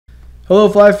Hello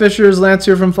fly fishers, Lance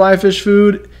here from Fly Fish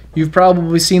Food. You've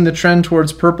probably seen the trend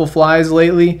towards purple flies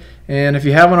lately, and if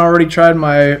you haven't already tried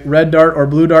my red dart or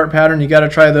blue dart pattern, you got to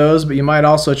try those, but you might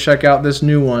also check out this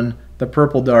new one, the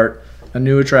purple dart, a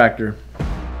new attractor.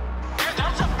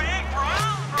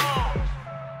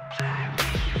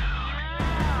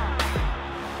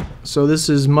 So this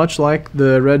is much like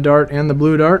the red dart and the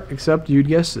blue dart, except you'd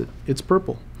guess it, it's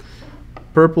purple.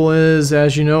 Purple is,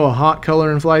 as you know, a hot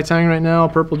color in fly tying right now.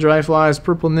 Purple dry flies,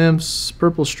 purple nymphs,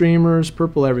 purple streamers,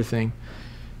 purple everything.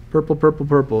 Purple, purple,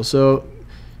 purple. So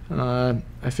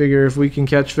I figure if we can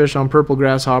catch fish on purple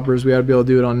grasshoppers, we ought to be able to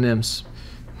do it on nymphs.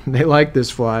 They like this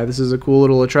fly. This is a cool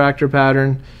little attractor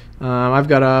pattern. I've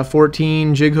got a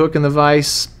 14 jig hook in the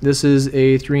vise. This is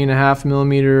a 3.5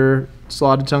 millimeter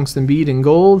slotted tungsten bead in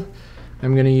gold.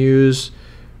 I'm going to use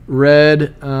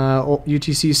red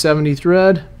UTC 70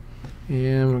 thread.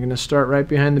 And we're going to start right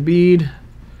behind the bead,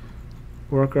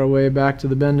 work our way back to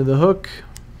the bend of the hook,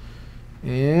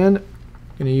 and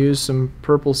I'm going to use some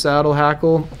purple saddle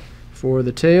hackle for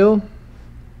the tail.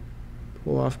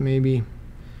 Pull off maybe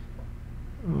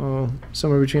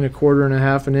somewhere between 1/4 and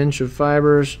 1/2 inch of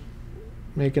fibers.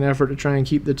 Make an effort to try and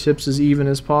keep the tips as even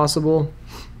as possible.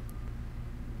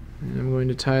 And I'm going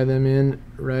to tie them in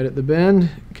right at the bend,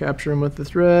 capture them with the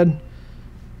thread.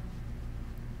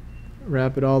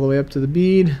 Wrap it all the way up to the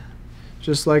bead,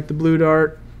 just like the blue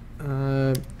dart.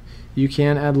 You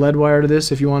can add lead wire to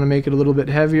this if you want to make it a little bit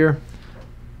heavier.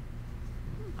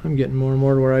 I'm getting more and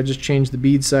more to where I just change the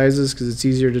bead sizes because it's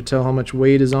easier to tell how much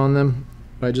weight is on them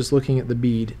by just looking at the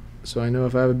bead. So I know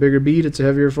if I have a bigger bead, it's a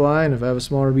heavier fly, and if I have a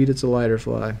smaller bead, it's a lighter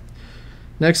fly.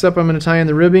 Next up, I'm going to tie in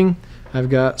the ribbing. I've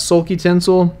got sulky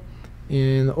tinsel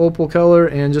in the opal color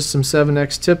and just some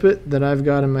 7X tippet that I've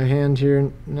got in my hand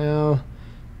here now.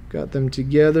 Got them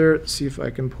together. Let's see if I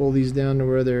can pull these down to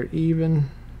where they're even.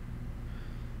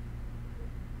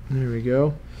 There we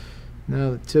go.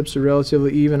 Now the tips are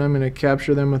relatively even. I'm going to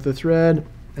capture them with the thread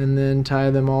and then tie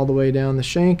them all the way down the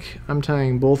shank. I'm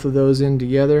tying both of those in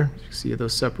together. You can see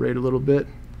those separate a little bit.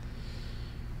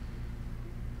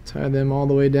 Tie them all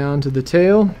the way down to the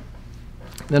tail.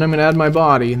 Then I'm going to add my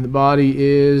body. The body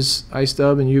is ice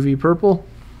dub and UV purple.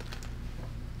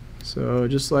 So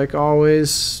just like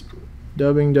always,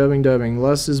 dubbing, dubbing, dubbing.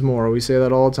 Less is more. We say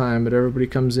that all the time, but everybody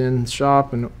comes in the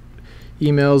shop and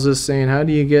emails us saying, how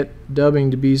do you get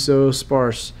dubbing to be so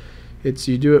sparse? It's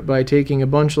you do it by taking a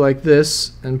bunch like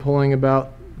this and pulling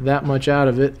about that much out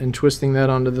of it and twisting that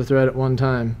onto the thread at one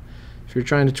time. If you're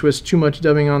trying to twist too much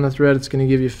dubbing on the thread, it's going to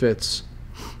give you fits,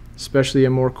 especially a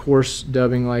more coarse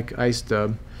dubbing like ice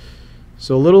dub.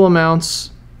 So little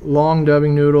amounts, long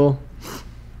dubbing noodle,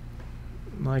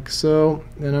 like so.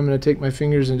 Then I'm going to take my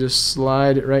fingers and just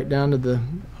slide it right down to the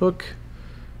hook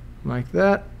like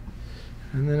that,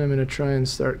 and then I'm going to try and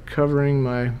start covering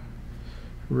my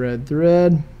red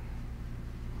thread.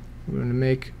 I'm going to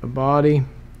make a body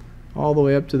all the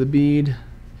way up to the bead.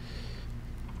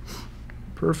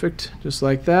 Perfect, just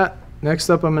like that. Next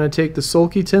up, I'm going to take the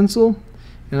sulky tinsel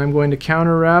and I'm going to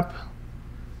counter wrap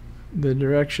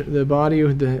the body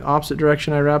with the opposite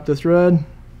direction I wrap the thread.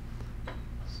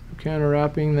 Counter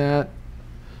wrapping that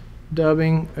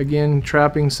dubbing, again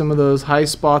trapping some of those high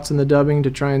spots in the dubbing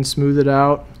to try and smooth it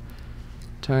out,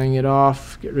 tying it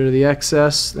off, get rid of the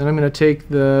excess. Then I'm going to take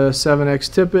the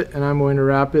 7X tippet and I'm going to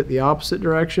wrap it the opposite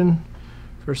direction.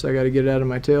 First I got to get it out of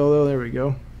my tail though. There we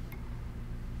go.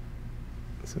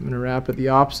 So I'm going to wrap it the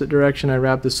opposite direction I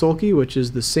wrap the sulky, which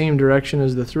is the same direction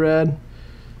as the thread.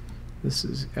 This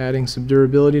is adding some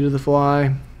durability to the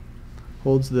fly.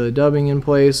 Holds the dubbing in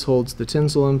place, holds the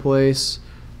tinsel in place,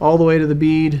 all the way to the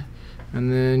bead,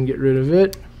 and then get rid of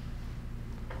it.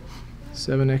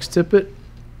 7X tippet.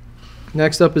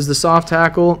 Next up is the soft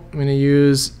hackle. I'm going to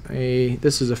use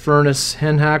this is a furnace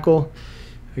hen hackle.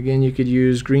 Again, you could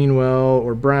use Greenwell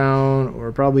or brown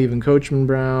or probably even Coachman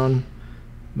brown,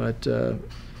 but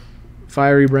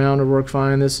fiery brown would work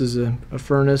fine. This is a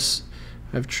furnace.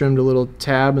 I've trimmed a little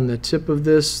tab in the tip of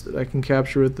this that I can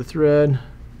capture with the thread.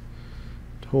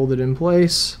 Hold it in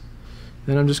place.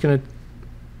 Then I'm just going to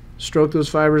stroke those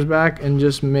fibers back and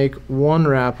just make one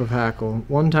wrap of hackle.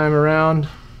 One time around,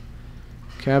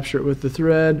 capture it with the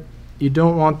thread. You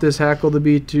don't want this hackle to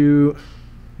be too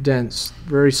dense.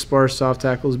 Very sparse soft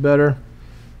hackle is better.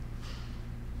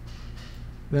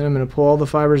 Then I'm going to pull all the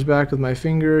fibers back with my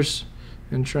fingers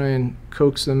and try and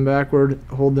coax them backward,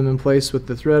 hold them in place with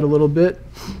the thread a little bit.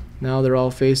 Now they're all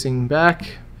facing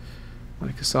back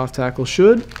like a soft hackle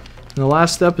should. And the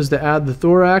last step is to add the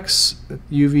thorax,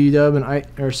 UV dub and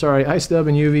ice dub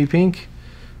and UV pink.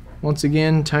 Once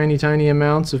again, tiny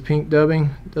amounts of pink dubbing.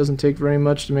 It doesn't take very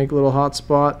much to make a little hot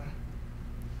spot.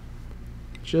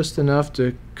 just enough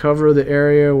to cover the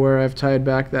area where I've tied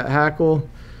back that hackle.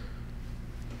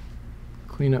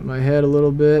 Clean up my head a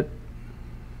little bit.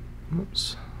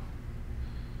 Oops.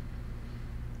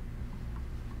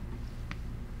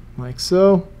 Like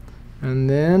so. And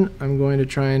then I'm going to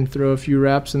try and throw a few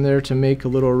wraps in there to make a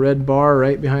little red bar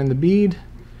right behind the bead.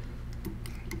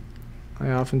 I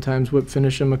oftentimes whip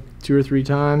finish them 2 or 3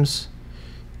 times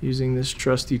using this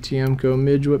trusty Tiemco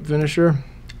midge whip finisher.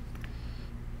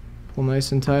 Pull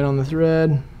nice and tight on the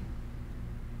thread.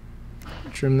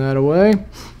 Trim that away.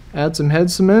 Add some head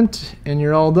cement and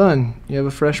you're all done. You have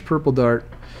a fresh purple dart.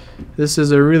 This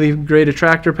is a really great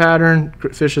attractor pattern.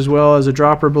 Fish as well as a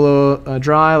dropper below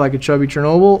dry like a chubby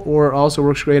Chernobyl, or also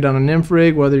works great on a nymph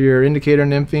rig, whether you're indicator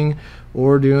nymphing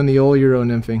or doing the old Euro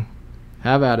nymphing.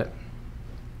 Have at it.